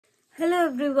Hello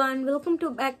everyone, welcome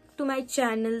back to my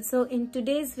channel. So in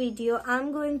today's video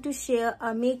I'm going to share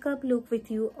a makeup look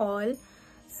with you all.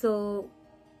 So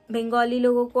Bengali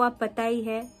लोगों को आप पता ही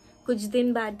है, कुछ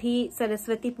दिन बाद ही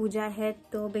सरस्वती पूजा है।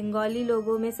 तो बंगाली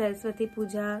लोगों में सरस्वती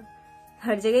पूजा,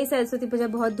 हर जगह ही सरस्वती पूजा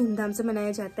बहुत धूमधाम से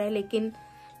मनाया जाता है, लेकिन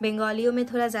बंगालियों में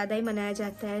थोड़ा ज़्यादा ही मनाया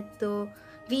जाता है। तो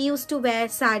we use to where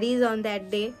saris on that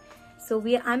day. So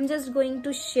I'm just going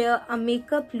to share a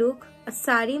makeup look, a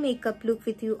sari makeup look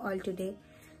with you all today.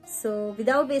 So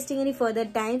without wasting any further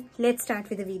time, let's start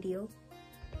with the video.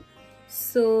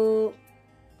 So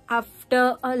after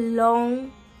a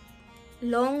long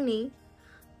नहीं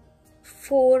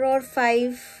 4 और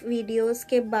 5 videos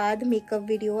के बाद makeup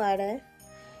video आ रहा है.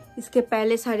 इसके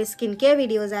पहले सारे skin care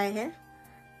videos आए हैं.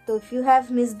 तो if you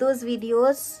have missed those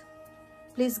videos,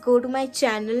 please go to my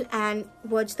channel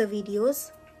and watch the videos.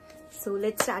 So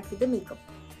let's start with the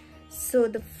makeup. So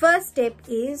the first step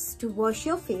is to wash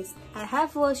your face. I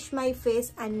have washed my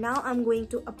face and now I'm going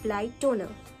to apply toner.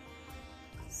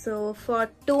 So for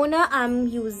toner I'm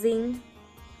using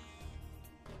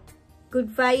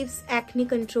Good Vibes Acne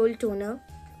Control Toner.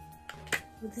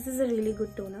 This is a really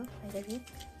good toner, by the way.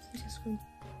 Just going.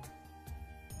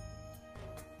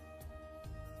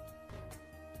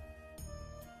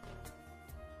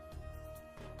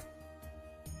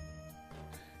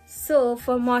 So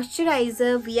for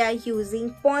moisturizer, we are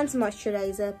using Pond's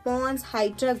moisturizer, Pond's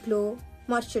Hydra Glow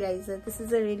moisturizer. This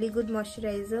is a really good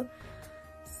moisturizer.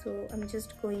 So I'm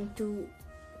just going to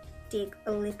take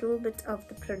a little bit of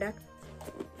the product,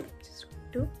 just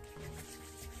going to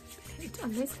put it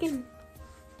on my skin.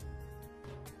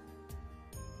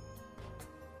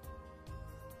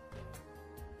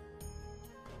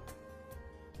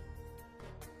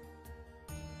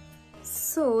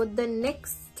 So the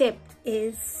next step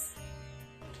is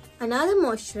another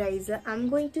moisturizer. I'm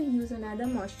going to use another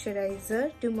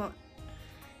moisturizer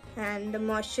and the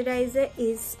moisturizer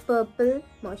is Purple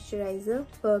moisturizer,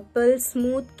 Purple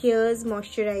Smooth Cares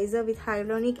moisturizer with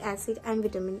hyaluronic acid and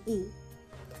vitamin E.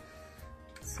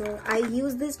 So I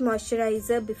use this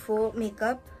moisturizer before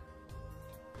makeup.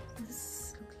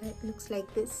 This looks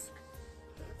like this.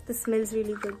 This smells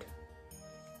really good.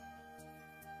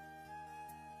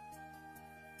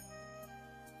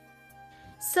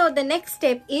 So the next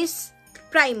step is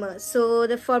primer.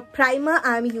 So for primer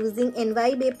I'm using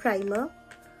NY Bay primer.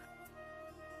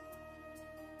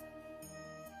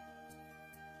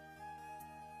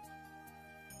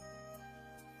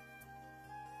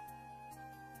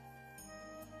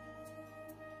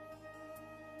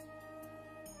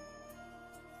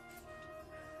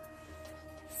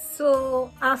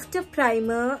 So after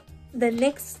primer, the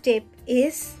next step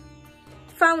is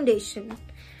foundation.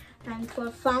 And for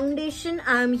foundation,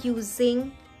 I'm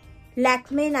using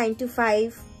Lakme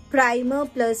 925 Primer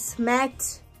Plus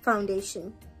Matte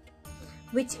Foundation,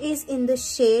 which is in the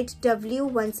shade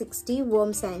W160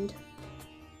 Warm Sand.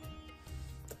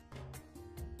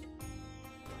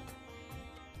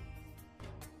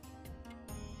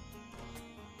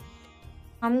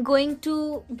 I'm going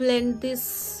to blend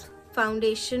this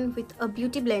foundation with a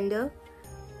beauty blender.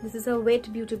 This is a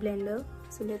wet beauty blender.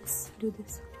 So let's do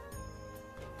this.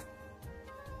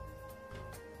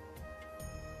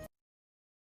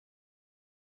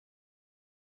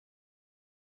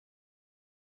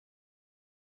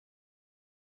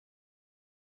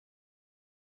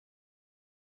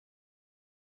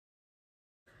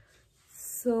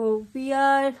 So we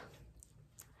are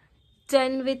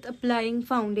done with applying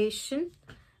foundation.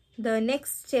 The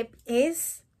next step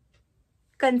is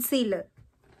concealer.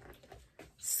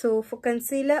 So for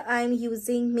concealer, I'm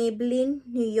using Maybelline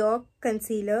New York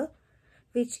concealer,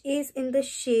 which is in the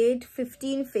shade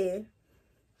 15 Fair.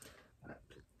 I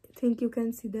think you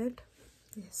can see that.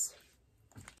 Yes.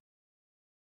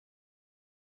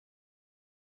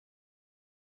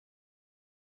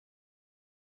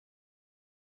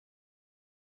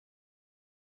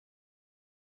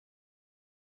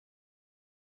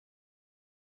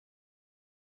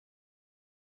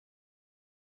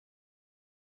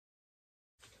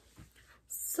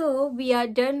 So we are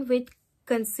done with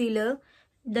concealer.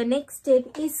 The next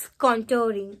step is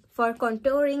contouring. For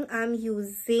contouring, I'm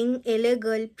using LA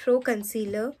Girl Pro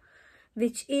Concealer,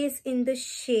 which is in the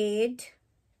shade,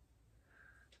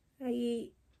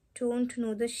 I don't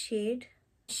know the shade.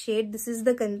 This is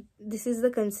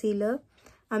the concealer.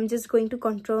 I'm just going to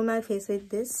contour my face with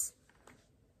this.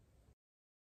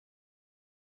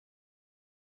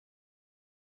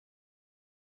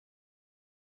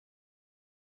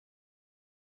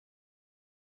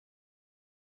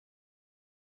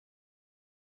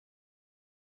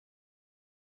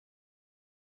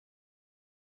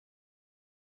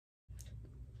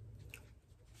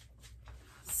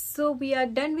 So we are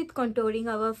done with contouring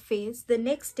our face. The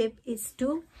next step is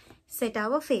to set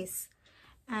our face.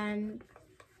 And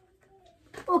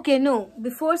okay, no,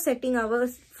 before setting our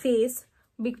face,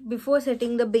 before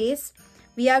setting the base,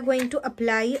 we are going to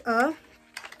apply a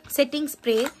setting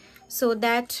spray so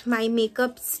that my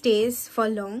makeup stays for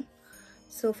long.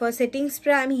 So for setting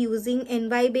spray, I'm using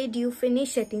NY Dew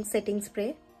Finish setting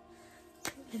spray.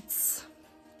 So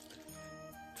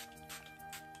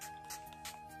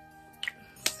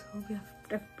we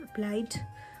have applied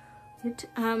it.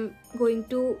 I'm going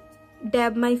to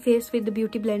dab my face with the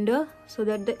beauty blender so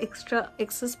that the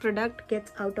excess product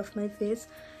gets out of my face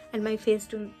and my face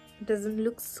doesn't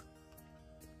look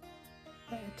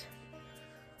bad.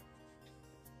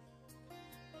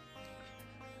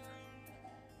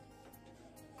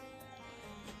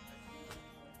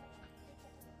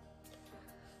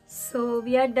 So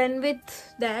we are done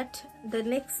with that. The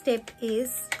next step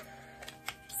is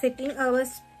setting our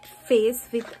face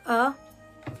with a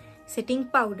setting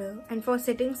powder, and for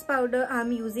settings powder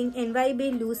I'm using NY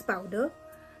loose powder.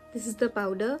 This is the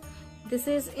powder. This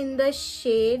is in the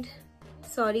shade,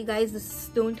 sorry guys, this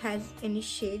don't have any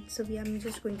shade, so I'm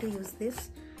just going to use this.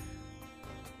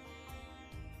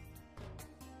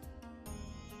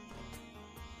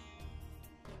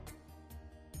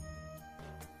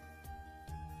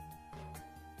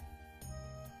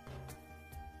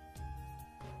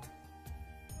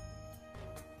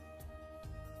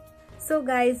 So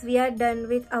guys, we are done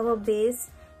with our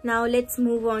base. Now let's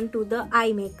move on to the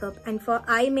eye makeup. And for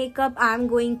eye makeup, I'm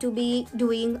going to be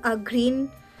doing a green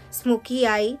smoky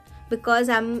eye because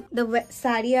the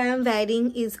sari I am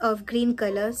wearing is of green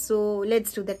color. So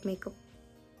let's do that makeup.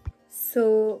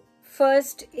 So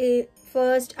first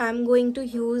I'm going to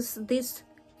use this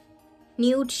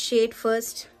nude shade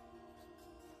first.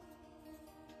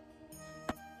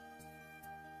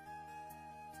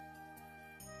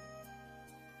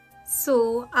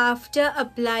 So after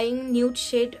applying nude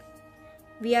shade,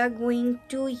 we are going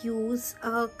to use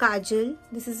a kajal.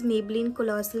 This is Maybelline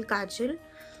Colossal Kajal,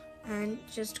 and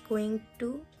just going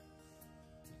to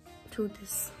do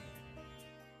this.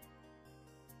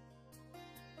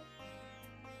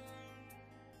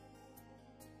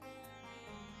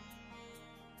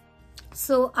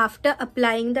 So after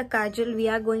applying the kajal, we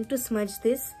are going to smudge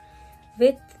this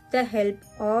with the help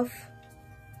of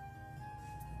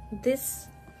this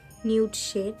nude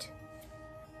shade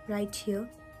right here.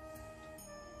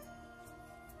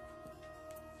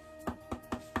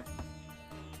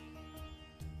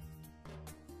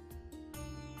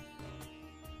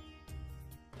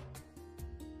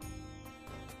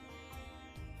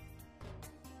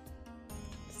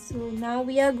 So now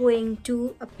we are going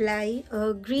to apply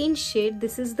a green shade.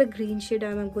 This is the green shade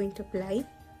I'm going to apply.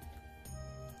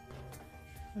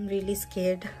 I'm really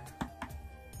scared.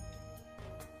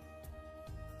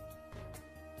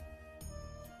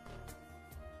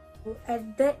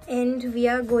 At the end, we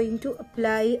are going to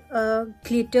apply a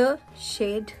glitter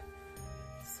shade.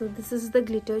 So this is the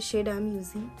glitter shade I'm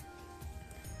using.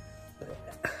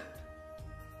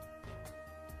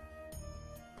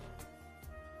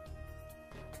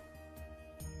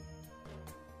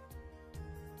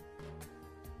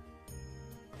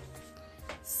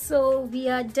 So we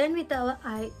are done with our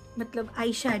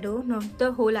eyeshadow, not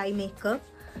the whole eye makeup.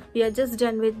 We are just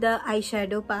done with the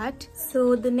eyeshadow part.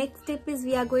 So the next step is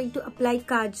we are going to apply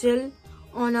kajal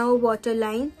on our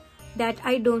waterline that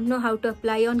I don't know how to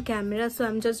apply on camera, so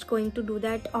I'm just going to do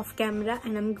that off camera,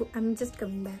 and I'm just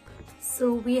coming back.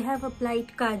 So we have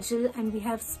applied kajal and we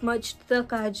have smudged the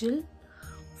kajal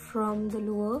from the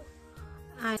lower,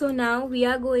 and so now we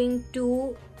are going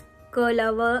to curl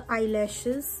our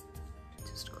eyelashes.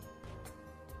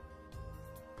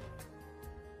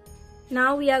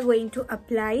 Now we are going to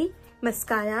apply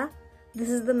mascara. This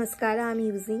is the mascara I'm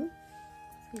using.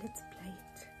 So let's apply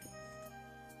it.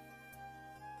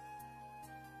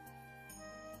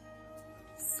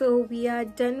 So we are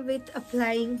done with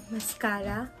applying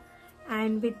mascara,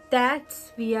 and with that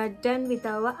we are done with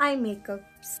our eye makeup.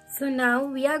 So now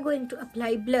we are going to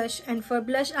apply blush, and for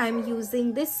blush I'm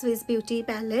using this Swiss Beauty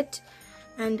palette,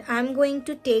 and I'm going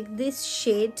to take this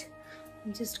shade.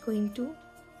 I'm just going to.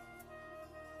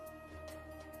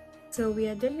 So we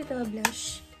are done with our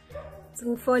blush.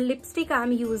 So for lipstick,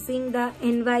 I'm using the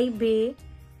NY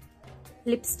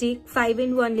lipstick,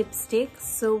 5-in-1 lipstick.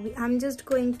 So I'm just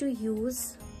going to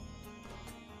use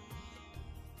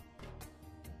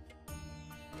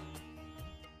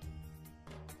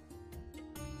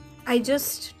I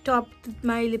just topped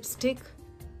my lipstick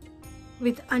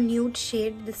with a nude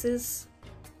shade. This is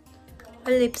a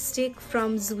lipstick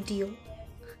from Zudio.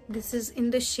 This is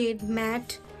in the shade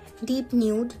Matte Deep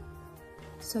Nude.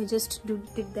 so I just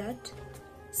did that.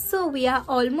 So we are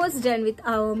almost done with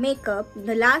our makeup.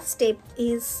 The last step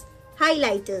is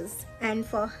highlighters, and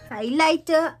for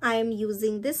highlighter I am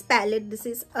using this palette. This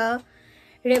is a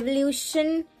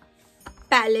Revolution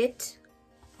palette.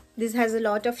 This has a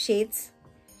lot of shades,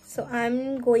 so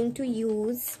I'm going to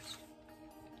use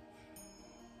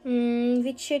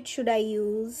which shade should I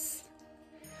use?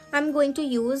 I'm going to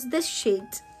use this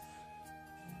shade.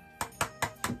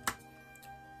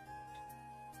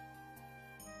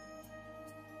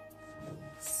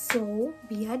 So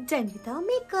we are done with our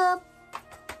makeup.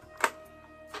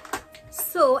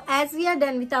 So as we are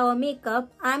done with our makeup,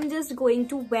 I'm just going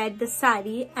to wear the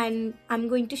sari and I'm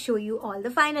going to show you all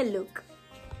the final look.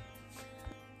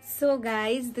 So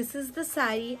guys, this is the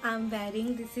sari I'm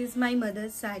wearing. This is my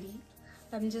mother's sari.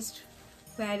 I'm just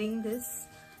wearing this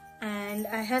and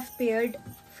I have paired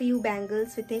few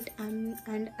bangles with it,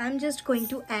 and I'm just going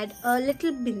to add a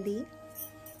little bindi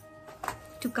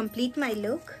to complete my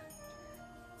look.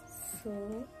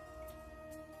 So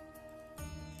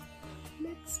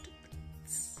let's do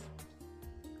this.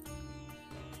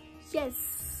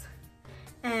 Yes,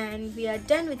 and we are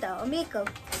done with our makeup.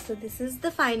 So this is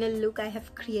the final look I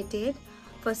have created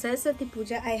for Saraswati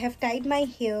Puja. I have tied my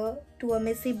hair to a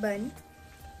messy bun.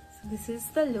 So this is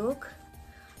the look.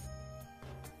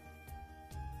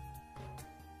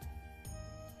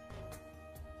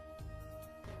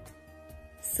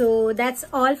 So that's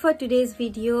all for today's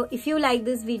video. If you like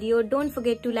this video, don't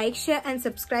forget to like, share and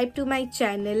subscribe to my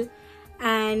channel,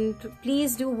 and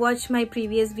please do watch my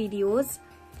previous videos.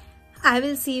 I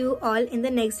will see you all in the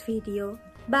next video.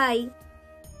 Bye.